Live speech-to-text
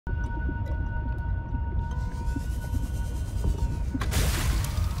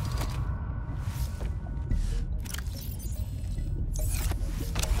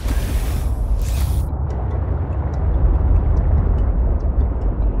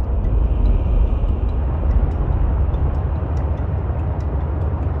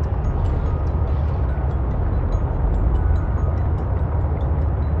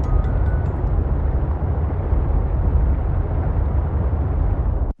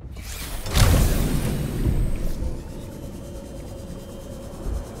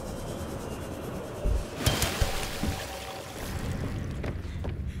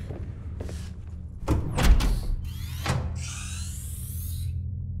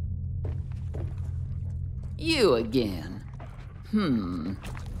You again.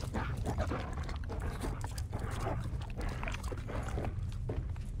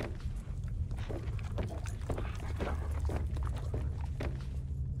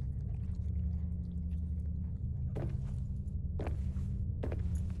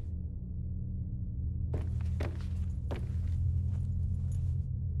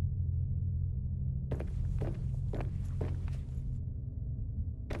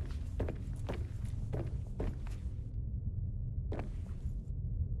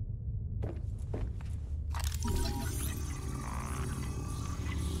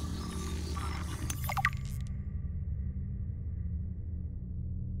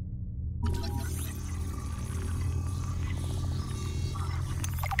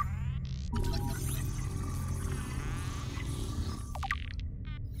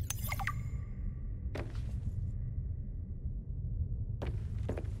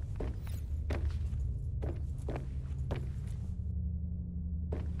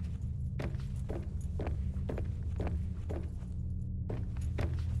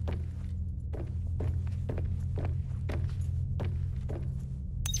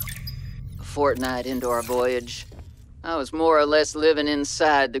 A fortnight into our voyage, I was more or less living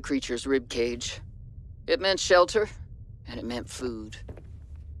inside the creature's ribcage. It meant shelter, and it meant food.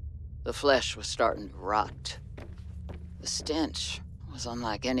 The flesh was starting to rot. The stench was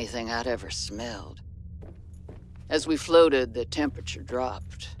unlike anything I'd ever smelled. As we floated, the temperature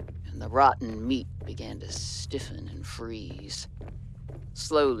dropped, and the rotten meat began to stiffen and freeze.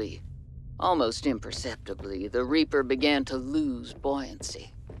 Slowly, almost imperceptibly, the Reaper began to lose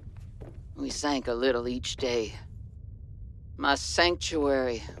buoyancy. We sank a little each day. My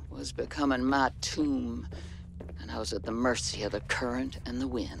sanctuary was becoming my tomb, and I was at the mercy of the current and the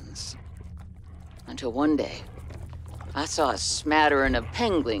winds. Until one day, I saw a smattering of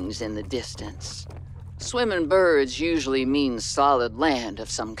penguins in the distance. Swimming birds usually mean solid land of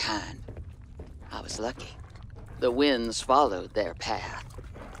some kind. I was lucky. The winds followed their path.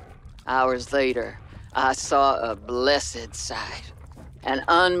 Hours later, I saw a blessed sight. An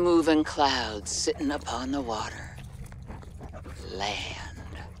unmoving cloud sitting upon the water.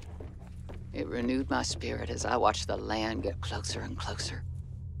 Land. It renewed my spirit as I watched the land get closer and closer.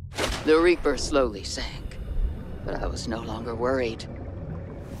 The Reaper slowly sank, but I was no longer worried.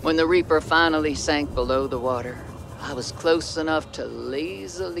 When the Reaper finally sank below the water, I was close enough to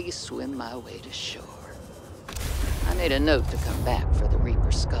lazily swim my way to shore. I made a note to come back for the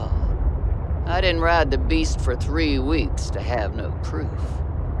Reaper's skull. I didn't ride the beast for 3 weeks to have no proof.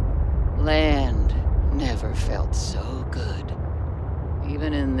 Land never felt so good,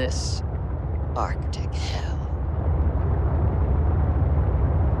 even in this Arctic hell.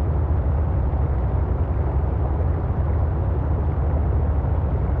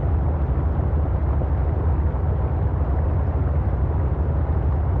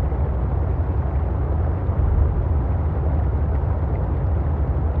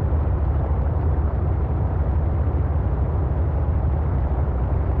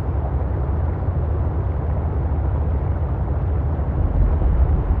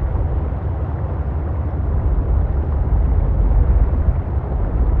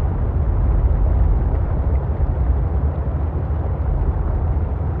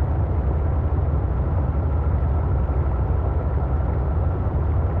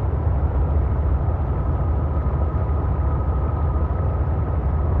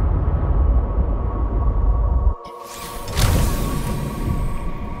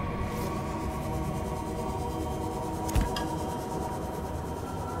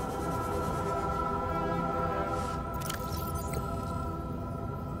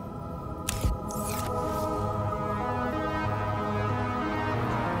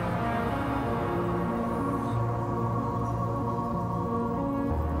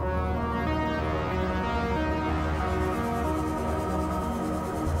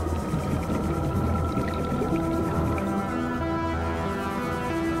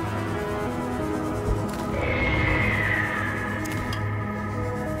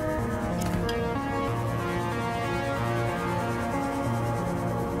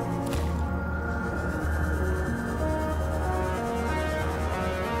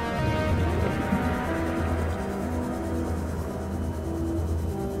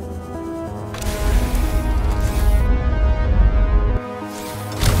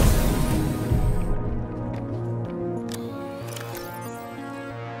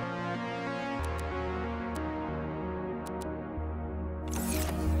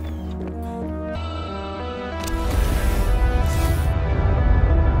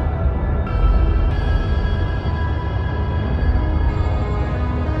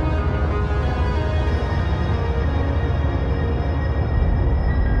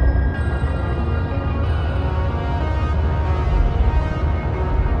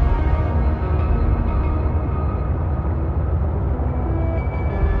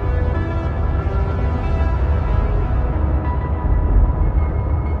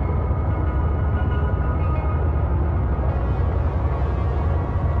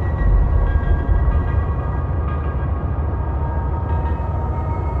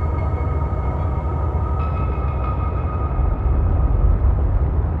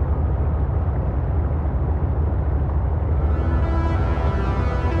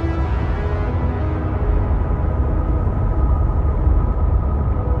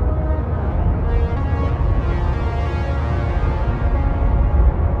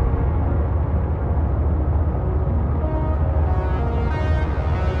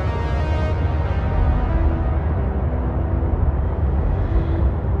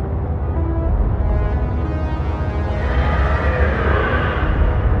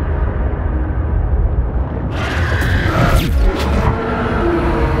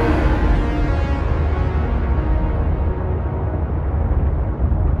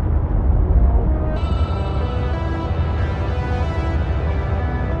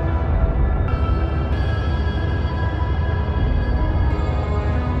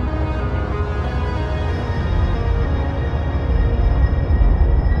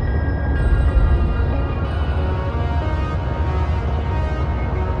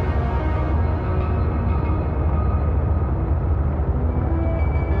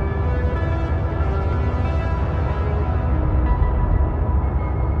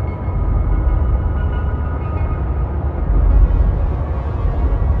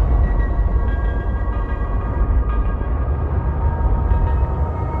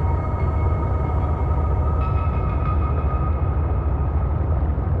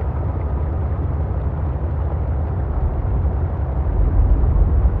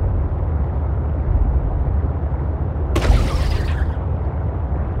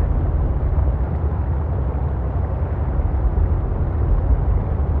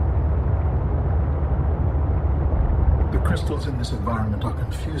 crystals in this environment are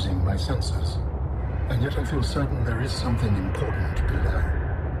confusing my senses, and yet I feel certain there is something important below.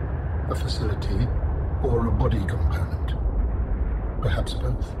 A facility or a body component. Perhaps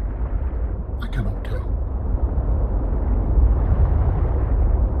both. I cannot tell.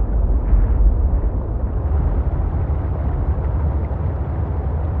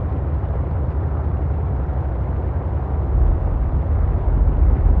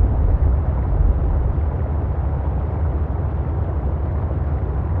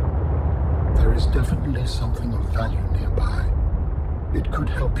 There is definitely something of value nearby. It could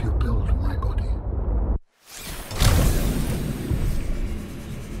help you build my body.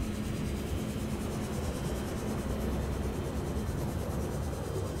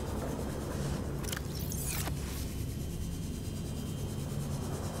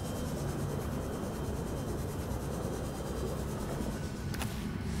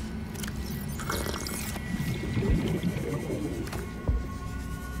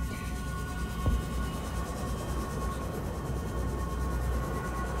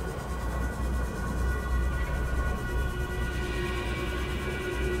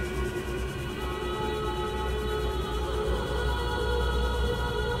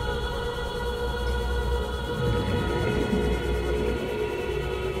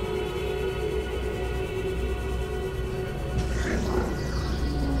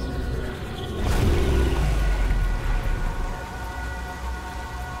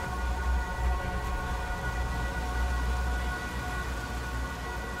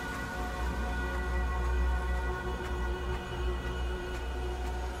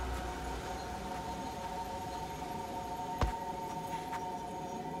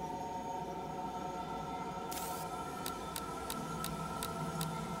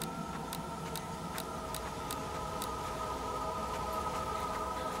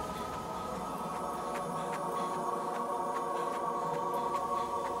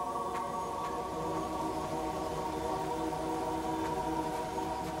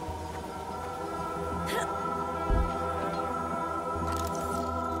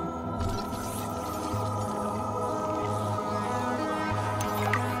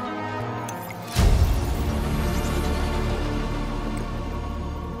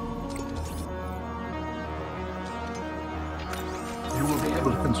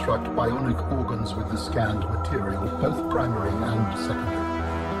 Construct bionic organs with the scanned material, both primary and secondary.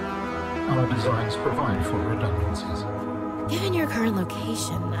 Our designs provide for redundancies. Given your current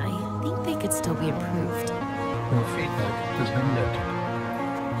location, I think they could still be improved. Your feedback has been noted.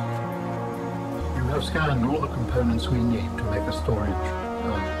 You have scanned all the components we need to make a storage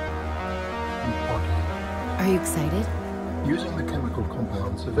body. Are you excited? Using the chemical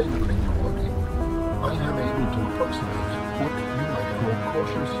compounds available in your body, I am able to approximate what you might call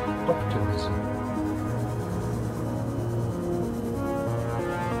cautious optimism.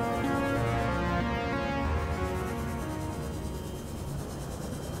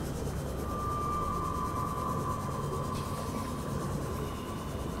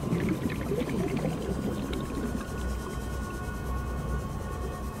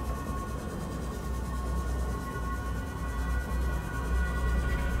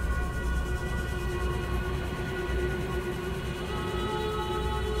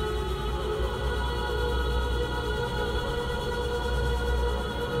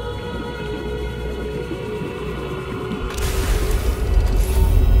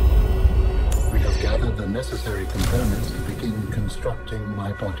 Necessary components to begin constructing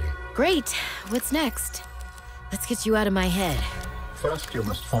my body. Great. What's next? Let's get you out of my head. First, you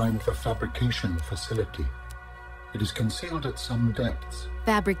must find the fabrication facility. It is concealed at some depths.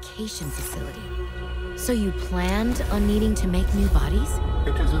 Fabrication facility. So you planned on needing to make new bodies?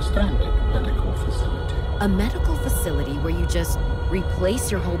 It is a standard medical facility. A medical facility where you just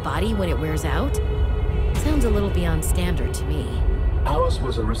replace your whole body when it wears out? Sounds a little beyond standard to me. Ours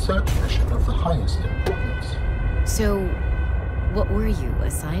was a research mission of the highest importance. So, what were you,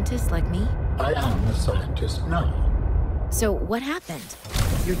 a scientist like me? I am a scientist now. So, what happened?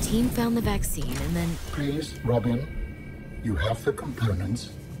 Your team found the vaccine and then... Please, Robin, you have the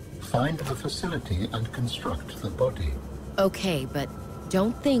components. Find the facility and construct the body. Okay, but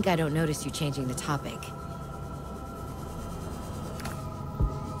don't think I don't notice you changing the topic.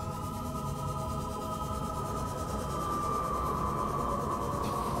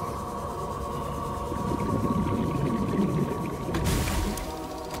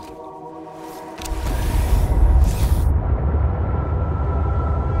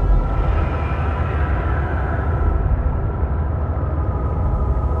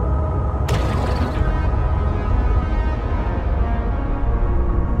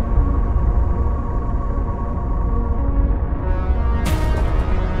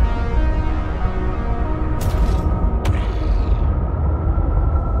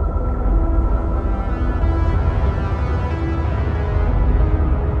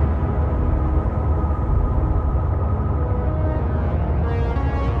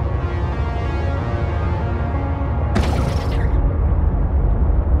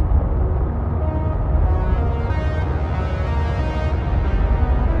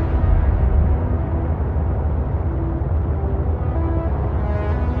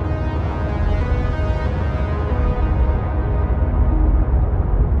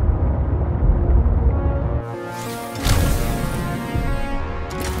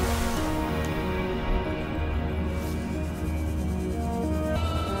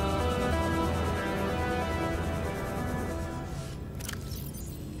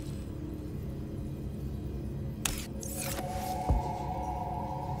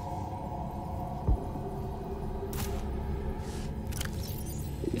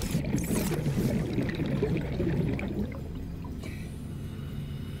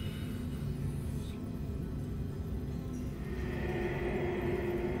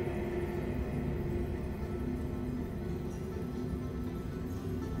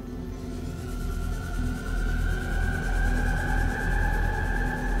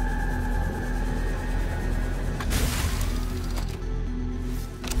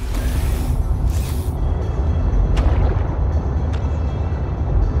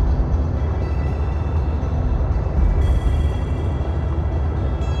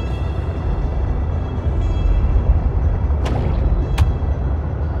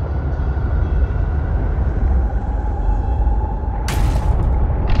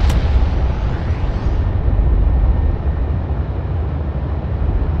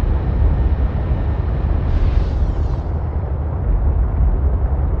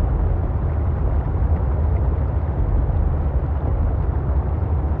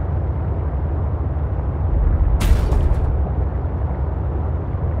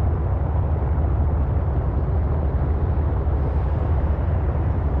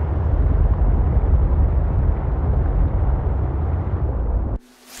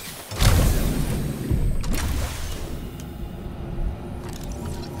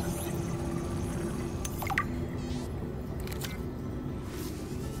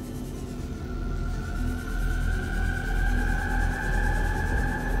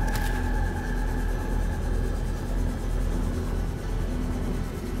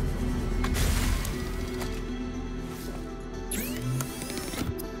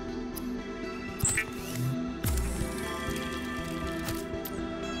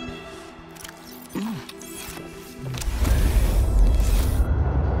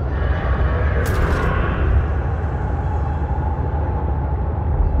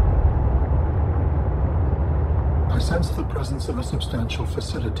 sense the presence of a substantial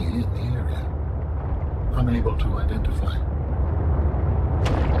facility in the area. Unable to identify.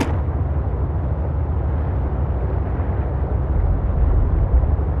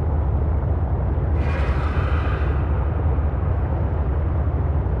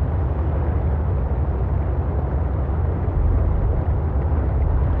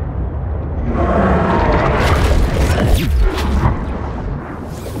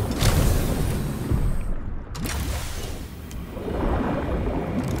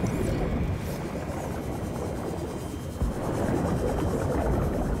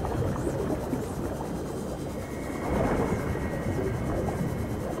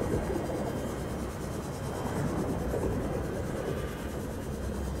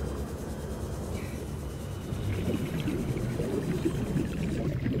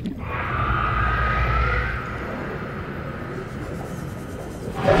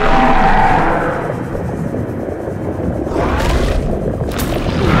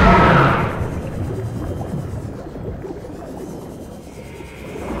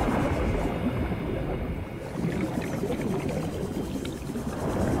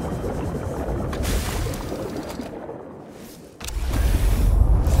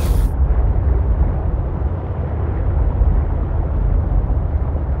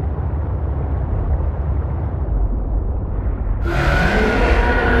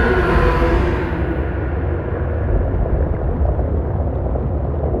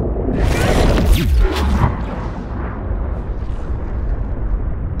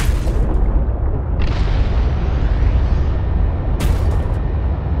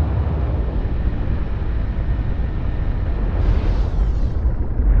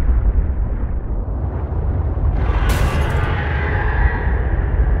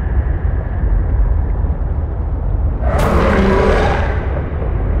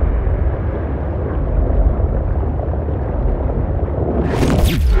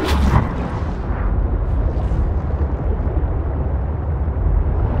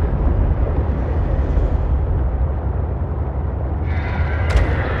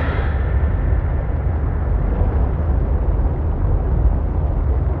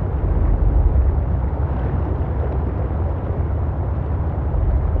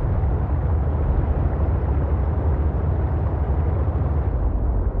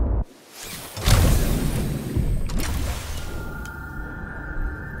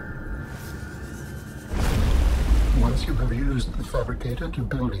 Once you have used the fabricator to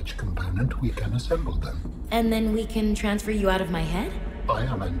build each component, we can assemble them. And then we can transfer you out of my head? I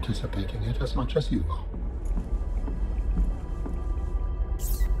am anticipating it as much as you are.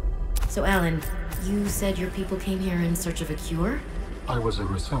 So, Alan, you said your people came here in search of a cure? I was a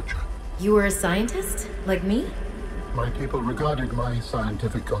researcher. You were a scientist? Like me? My people regarded my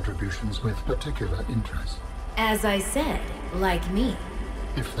scientific contributions with particular interest. As I said, like me.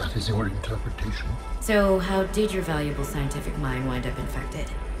 If that is your interpretation. So, how did your valuable scientific mind wind up infected?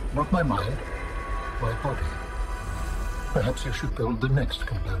 Not my mind, my body. Perhaps you should build the next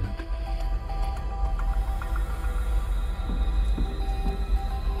component.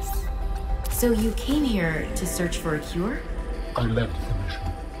 So you came here to search for a cure? I led the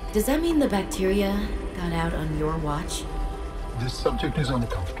mission. Does that mean the bacteria got out on your watch? This subject is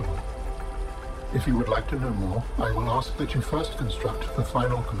uncomfortable. If you would like to know more, I will ask that you first construct the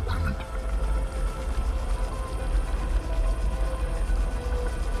final component.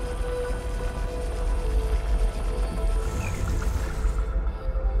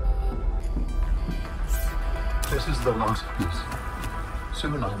 This is the last piece.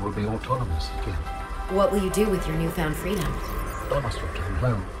 Soon I will be autonomous again. What will you do with your newfound freedom? I must return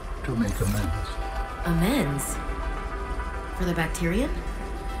home to make amends. Amends? For the Bacterian?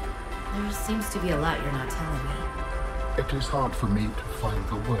 There seems to be a lot you're not telling me. It is hard for me to find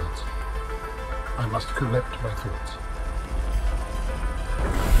the words. I must collect my thoughts.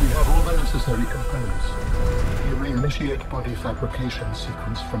 We have all the necessary components. You may initiate body fabrication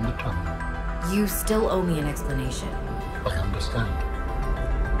sequence from the terminal. You still owe me an explanation. I understand.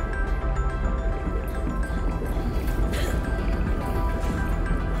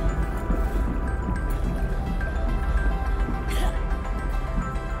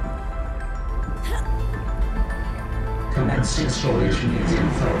 Commence installation using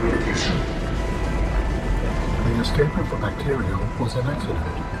fabrication. The escape of the bacterial was an accident.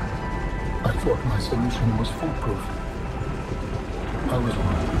 I thought my solution was foolproof. I was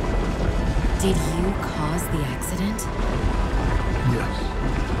wrong. Did you cause the accident? Yes.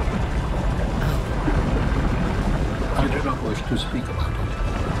 Oh. I do not wish to speak about it.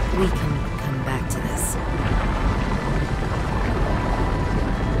 We can come back to this.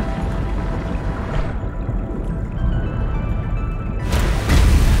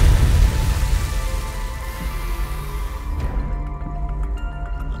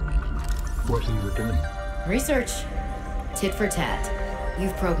 research. Tit for tat.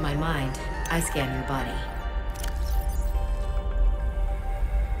 You've probed my mind. I scan your body.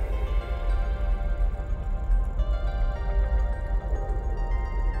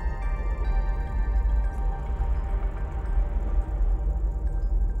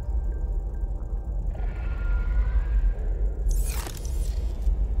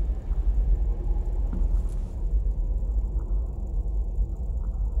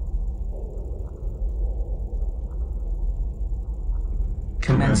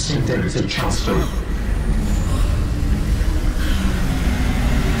 Commencing data transfer.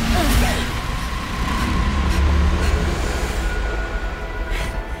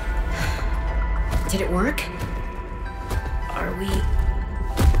 Did it work? Are we...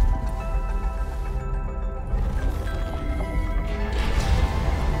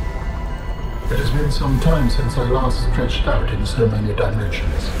 It has been some time since I last stretched out in so many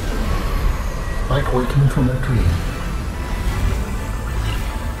dimensions. Like waking from a dream.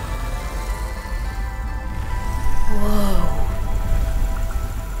 Whoa.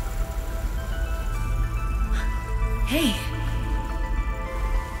 Hey.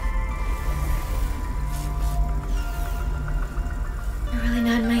 You're really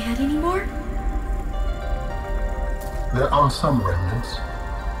not in my head anymore? There are some remnants.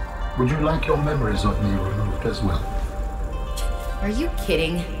 Would you like your memories of me removed as well? Are you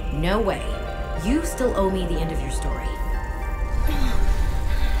kidding? No way. You still owe me the end of your story.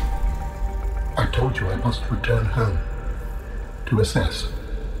 I told you I must return home. To assess.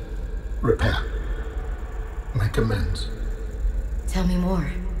 Repair. Make amends. Tell me more.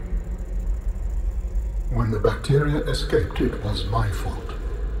 When the bacteria escaped, it was my fault.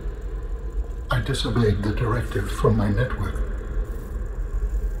 I disobeyed the directive from my network.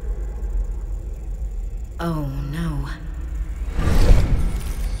 Oh, no.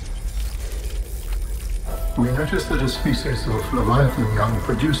 We noticed that a species of Leviathan young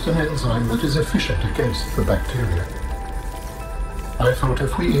produced an enzyme that is efficient against the bacteria. I thought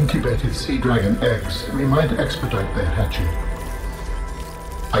if we incubated sea dragon eggs, we might expedite their hatching.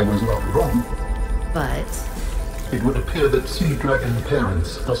 I was not wrong. But... It would appear that sea dragon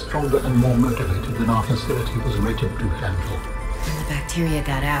parents are stronger and more motivated than our facility was rated to handle. when the bacteria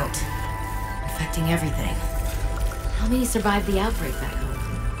got out, infecting everything. How many survived the outbreak back home?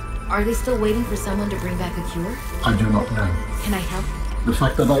 Are they still waiting for someone to bring back a cure? I do not know. Can I help? The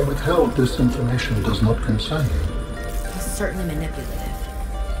fact that I withheld this information does not concern you. It was certainly manipulative.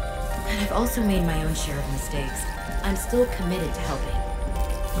 And I've also made my own share of mistakes. I'm still committed to helping.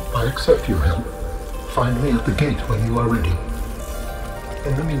 I accept your help. Find me at the gate when you are ready.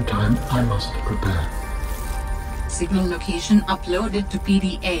 In the meantime, I must prepare. Signal location uploaded to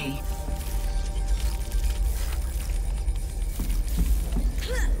PDA.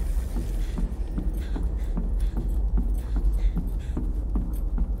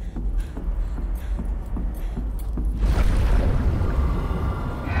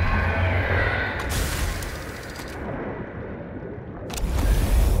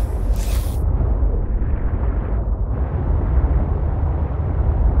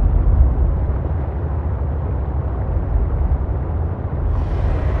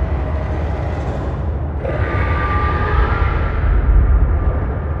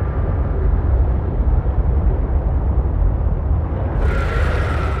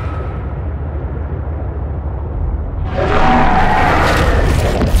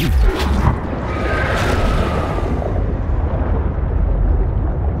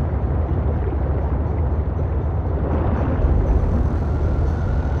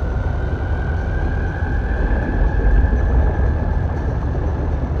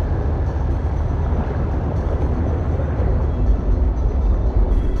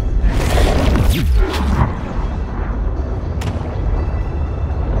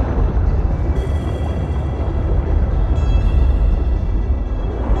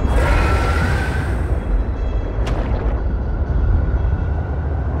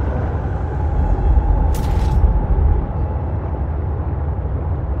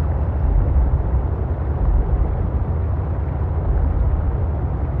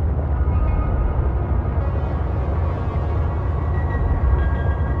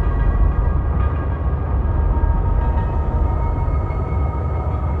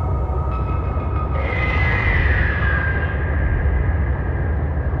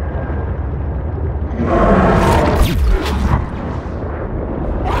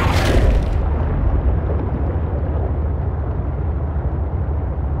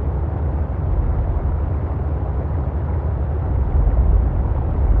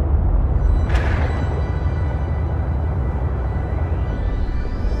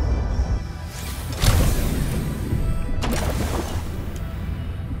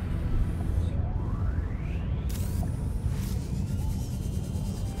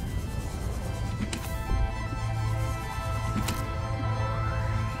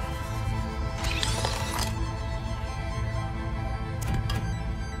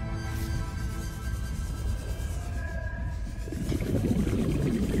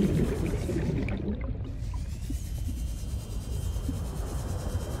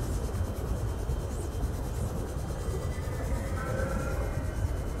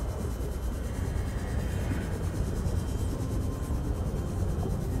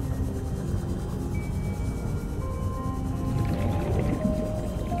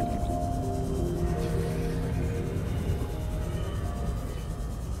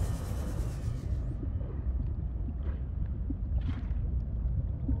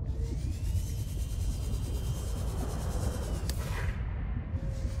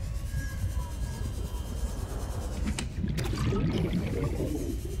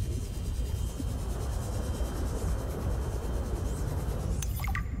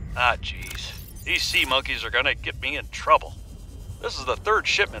 Ah, jeez. These sea monkeys are gonna get me in trouble. This is the third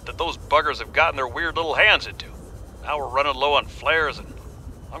shipment that those buggers have gotten their weird little hands into. Now we're running low on flares, and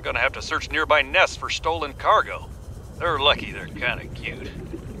I'm gonna have to search nearby nests for stolen cargo. They're lucky they're kinda cute.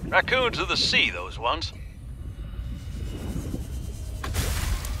 Raccoons of the sea, those ones.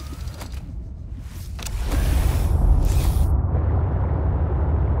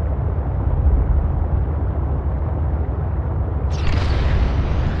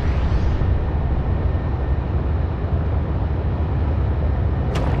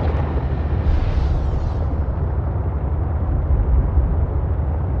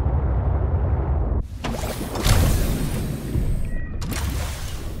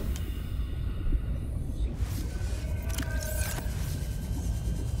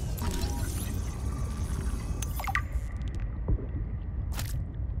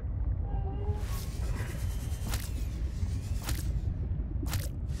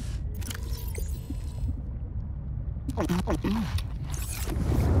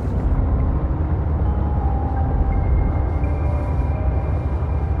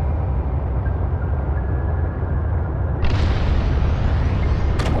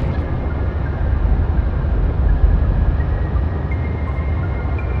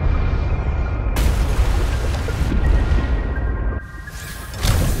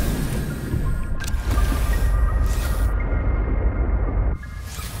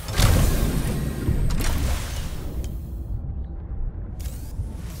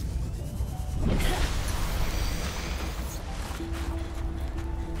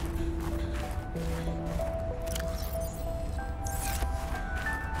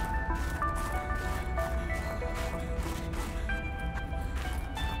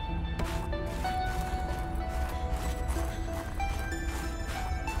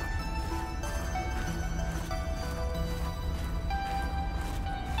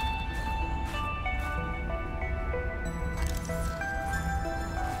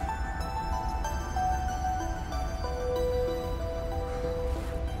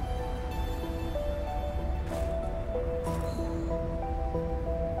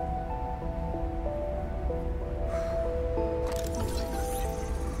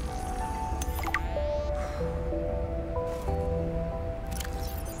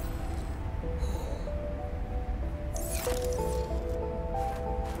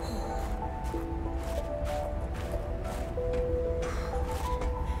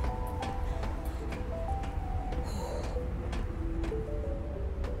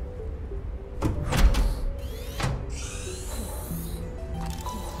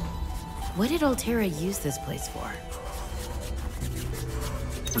 What did Altera use this place for?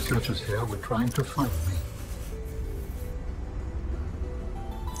 Researchers here were trying to find me.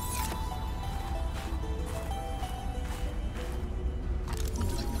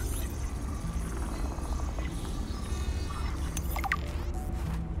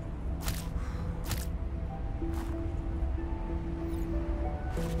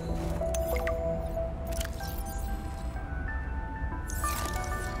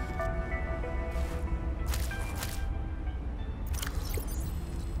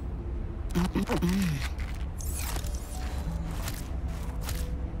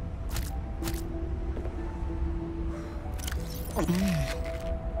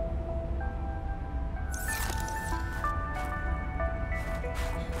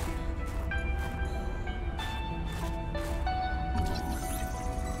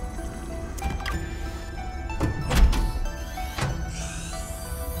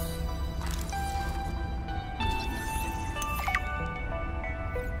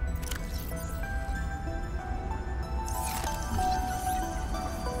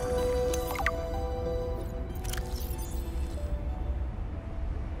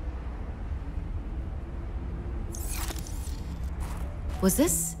 Was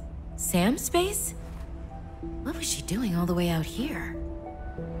this Sam's space? What was she doing all the way out here?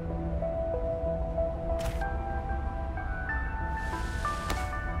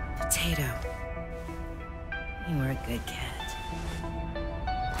 Potato. You were a good cat.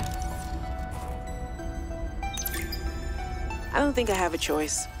 I don't think I have a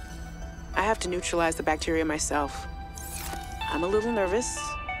choice. I have to neutralize the bacteria myself. I'm a little nervous.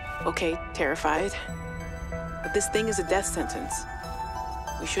 Okay, terrified. But this thing is a death sentence.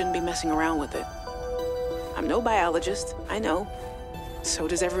 We shouldn't be messing around with it. I'm no biologist, I know. So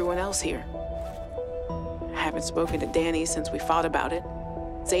does everyone else here. I haven't spoken to Danny since we fought about it.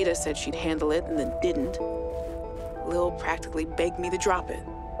 Zeta said she'd handle it and then didn't. Lil practically begged me to drop it.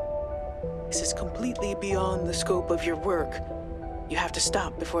 This is completely beyond the scope of your work. You have to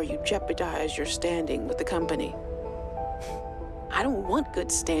stop before you jeopardize your standing with the company. I don't want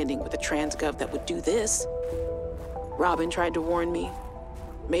good standing with a transgov that would do this. Robin tried to warn me.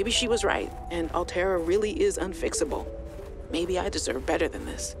 Maybe she was right, and Altera really is unfixable. Maybe I deserve better than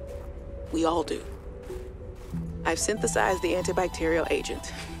this. We all do. I've synthesized the antibacterial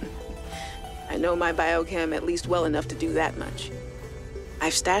agent. I know my biochem at least well enough to do that much.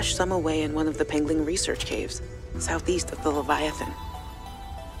 I've stashed some away in one of the Pengling research caves, southeast of the Leviathan.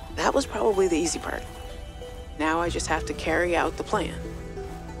 That was probably the easy part. Now I just have to carry out the plan.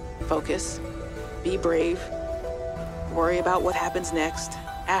 Focus, be brave, worry about what happens next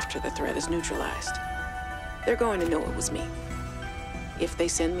after the threat is neutralized. They're going to know it was me. If they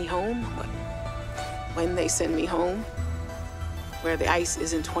send me home, when they send me home, where the ice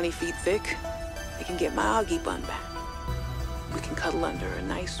isn't 20 feet thick, they can get my Augie bun back. We can cuddle under a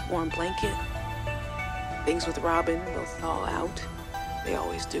nice warm blanket. Things with Robin will thaw out. They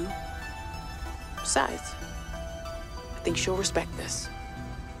always do. Besides, I think she'll respect this.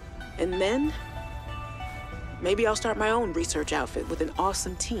 And then, maybe I'll start my own research outfit with an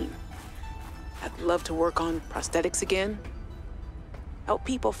awesome team. I'd love to work on prosthetics again. Help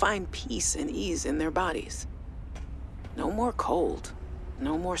people find peace and ease in their bodies. No more cold,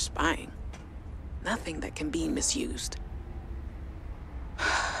 no more spying. Nothing that can be misused.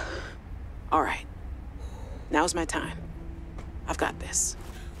 All right, now's my time. I've got this.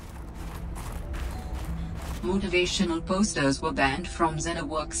 Motivational posters were banned from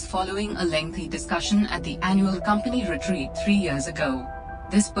XenoWorks following a lengthy discussion at the annual company retreat 3 years ago.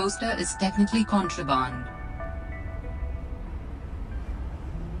 This poster is technically contraband.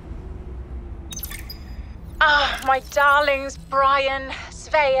 Ah, my darlings, Brian,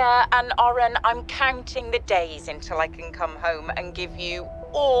 Svea, and Oren, I'm counting the days until I can come home and give you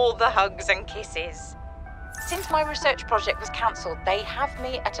all the hugs and kisses. Since my research project was cancelled, they have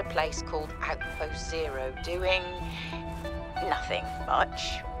me at a place called Outpost Zero, doing nothing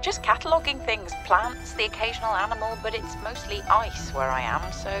much. Just cataloguing things, plants, the occasional animal, but it's mostly ice where I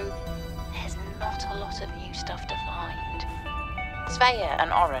am, so there's not a lot of new stuff to find. Svea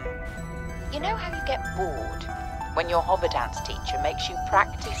and Oren, you know how you get bored when your hover dance teacher makes you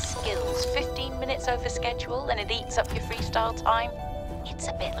practice skills 15 minutes over schedule and it eats up your freestyle time? It's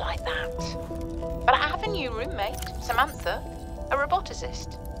a bit like that. But I have a new roommate, Samantha, a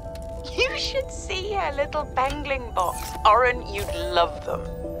roboticist. You should see her little Pengling box. Oren, you'd love them.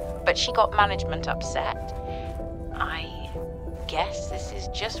 But she got management upset. I guess this is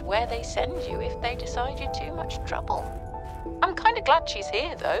just where they send you if they decide you're too much trouble. I'm kind of glad she's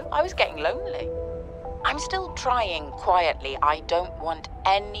here, though. I was getting lonely. I'm still trying quietly. I don't want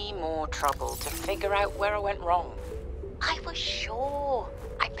any more trouble to figure out where I went wrong. I was sure.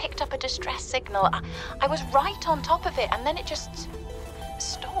 I picked up a distress signal. I was right on top of it, and then it just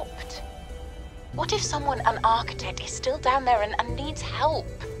stopped. What if someone, an architect, is still down there and needs help?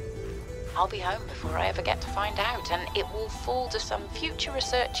 I'll be home before I ever get to find out, and it will fall to some future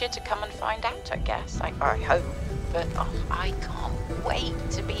researcher to come and find out, I guess. I hope. But I can't wait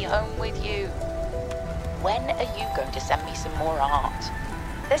to be home with you. When are you going to send me some more art?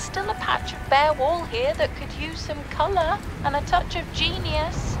 There's still a patch of bare wall here that could use some colour and a touch of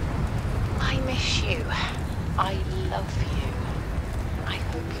genius. I miss you. I love you. I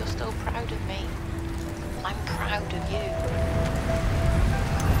hope you're still proud of me. I'm proud of you.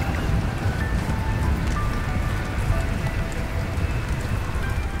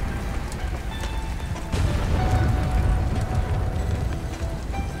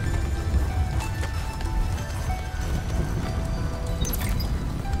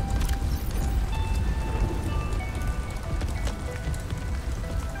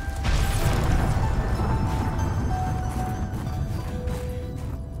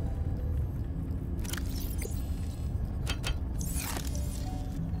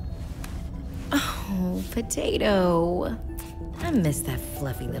 Potato. I miss that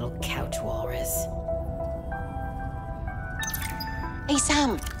fluffy little couch walrus. Hey,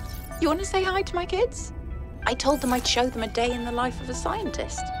 Sam. You want to say hi to my kids? I told them I'd show them a day in the life of a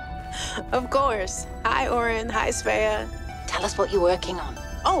scientist. Of course. Hi, Oren. Hi, Svea. Tell us what you're working on.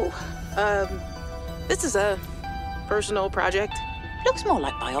 Oh, this is a personal project. Looks more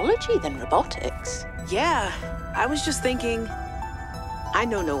like biology than robotics. Yeah, I was just thinking, I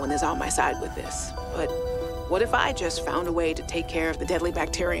know no one is on my side with this, but what if I just found a way to take care of the deadly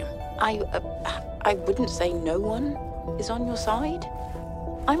bacterium? I wouldn't say no one is on your side.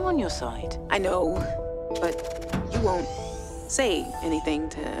 I'm on your side. I know, but you won't say anything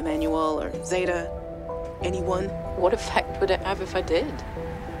to Emmanuel or Zeta, anyone. What effect would it have if I did?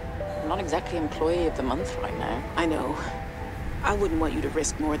 I'm not exactly employee of the month right now. I know. I wouldn't want you to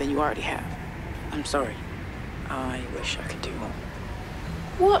risk more than you already have. I'm sorry. I wish I could do more.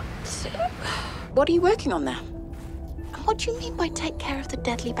 What are you working on now? And what do you mean by take care of the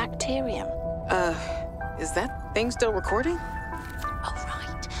deadly bacterium? Is that thing still recording? Oh,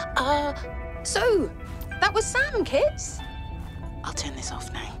 right. So, that was Sam, kids? I'll turn this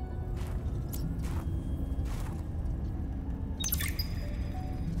off now.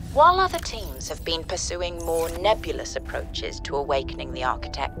 While other teams have been pursuing more nebulous approaches to awakening the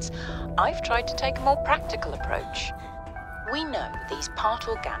architects, I've tried to take a more practical approach. We know these part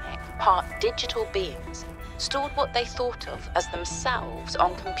organic, part digital beings stored what they thought of as themselves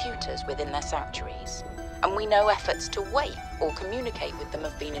on computers within their sanctuaries, and we know efforts to wake or communicate with them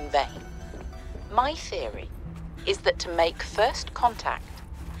have been in vain. My theory is that to make first contact,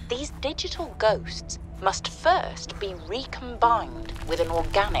 these digital ghosts must first be recombined with an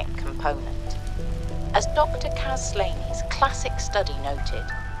organic component. As Dr. Kaz Slaney's classic study noted,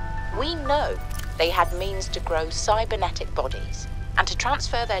 we know they had means to grow cybernetic bodies and to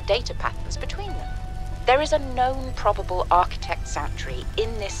transfer their data patterns between them. There is a known probable architect sanctuary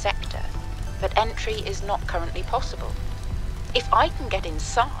in this sector, but entry is not currently possible. If I can get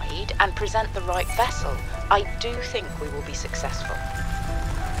inside and present the right vessel, I do think we will be successful.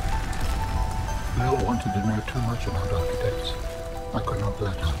 Bill wanted to know too much about architects. I could not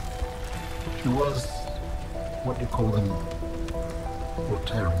let her. She was, what do you call them,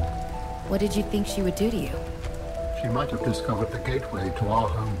 Voltairean. What did you think she would do to you? She might have discovered the gateway to our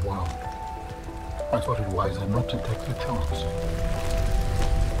home world. I thought it wiser not to take the chance.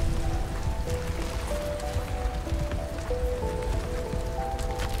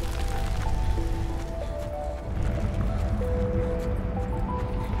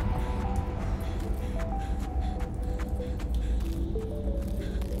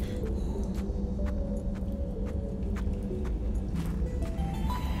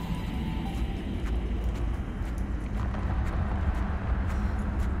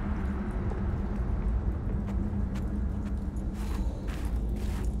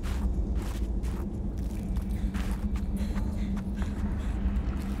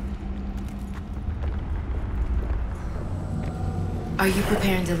 Are you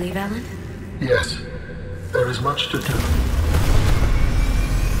preparing to leave, Alan? Yes, there is much to do.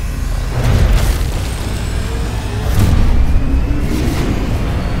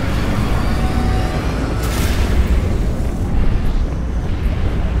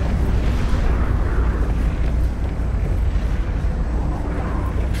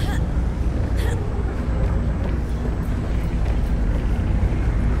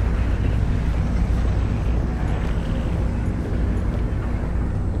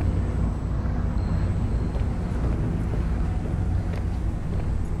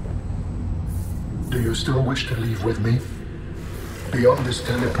 Do you still wish to leave with me? Beyond this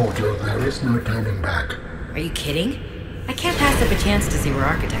teleporter, there is no turning back. Are you kidding? I can't pass up a chance to see where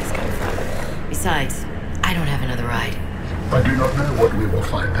architects come from. Besides, I don't have another ride. I do not know what we will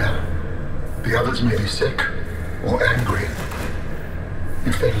find there. The others may be sick or angry,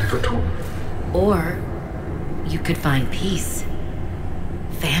 if they live at all. Or you could find peace.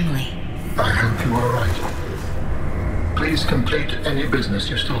 Family. I hope you are right. Please complete any business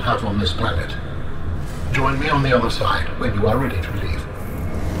you still have on this planet. Join me on the other side when you are ready to leave.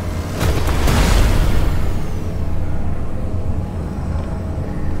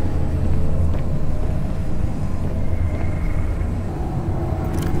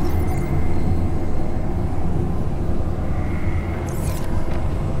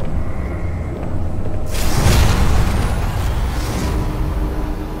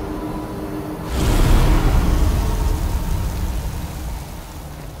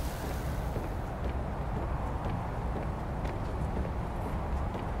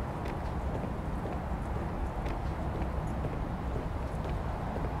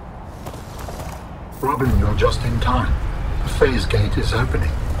 Robin, you're just in time. The phase gate is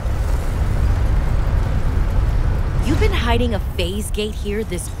opening. You've been hiding a phase gate here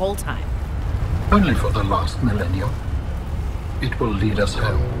this whole time. Only for the last millennium. It will lead us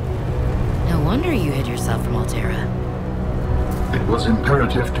home. No wonder you hid yourself from Altera. It was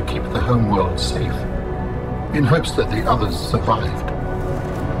imperative to keep the homeworld safe, in hopes that the others survived.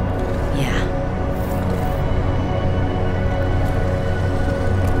 Yeah.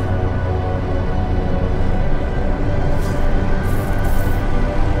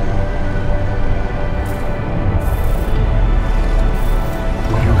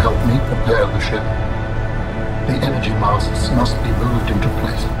 Prepare the ship. The energy masts must be moved into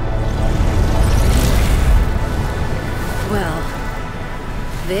place. Well,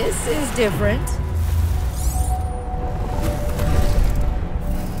 this is different.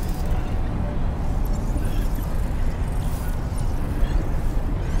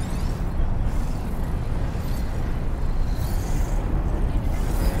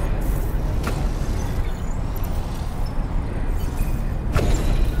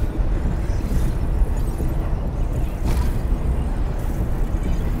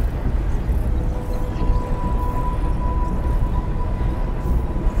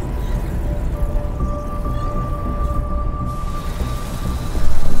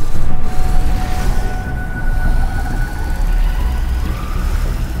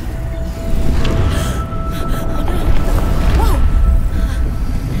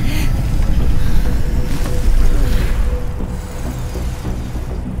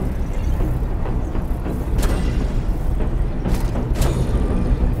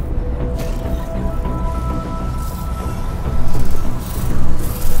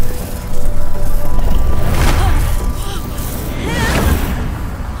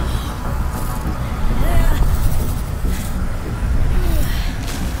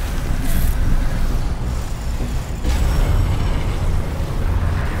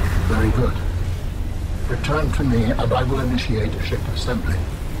 and I will initiate ship assembly.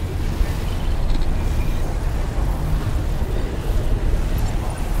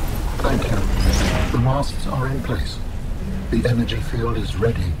 Thank you. The masts are in place. The energy field is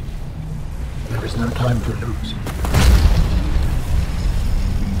ready. There is no time to lose.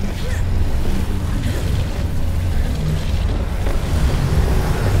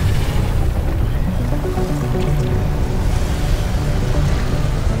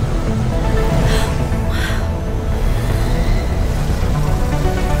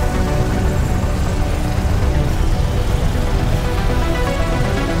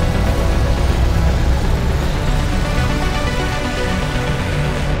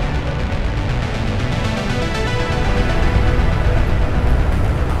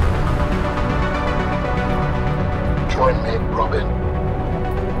 Join me, Robin.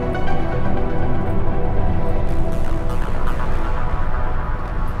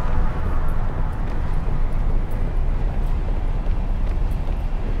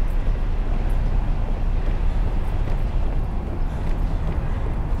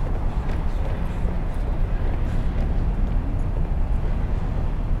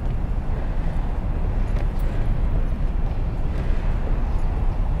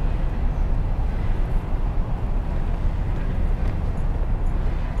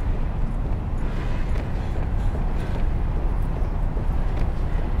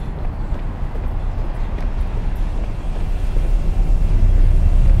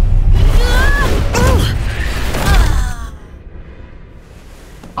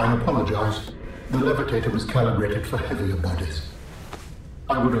 I apologize. The levitator was calibrated for heavier bodies.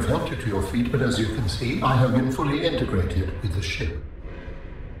 I would have helped you to your feet, but as you can see, I have been fully integrated with the ship.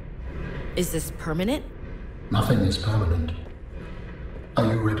 Is this permanent? Nothing is permanent. Are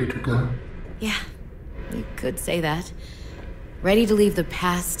you ready to go? Yeah, you could say that. Ready to leave the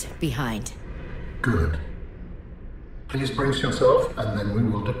past behind. Good. Please brace yourself, and then we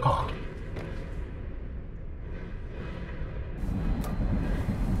will depart.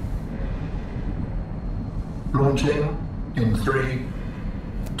 Launching in 3,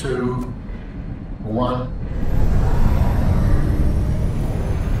 2, 1.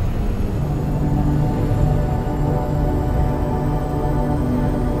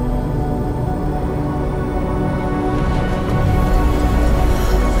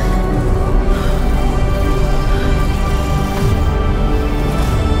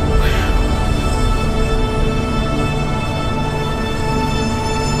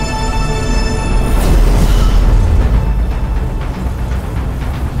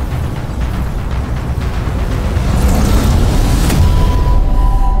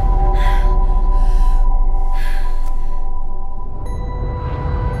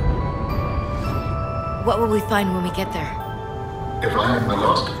 What will we find when we get there? If I am the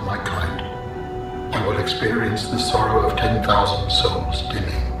last of my kind, I will experience the sorrow of 10,000 souls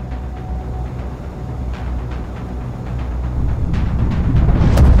dimming.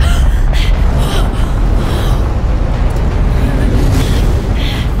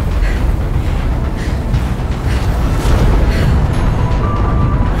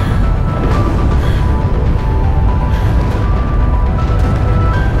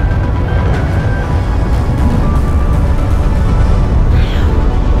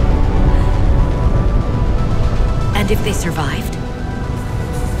 If they survived?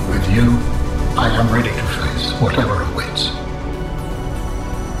 With you, I am ready to face whatever awaits.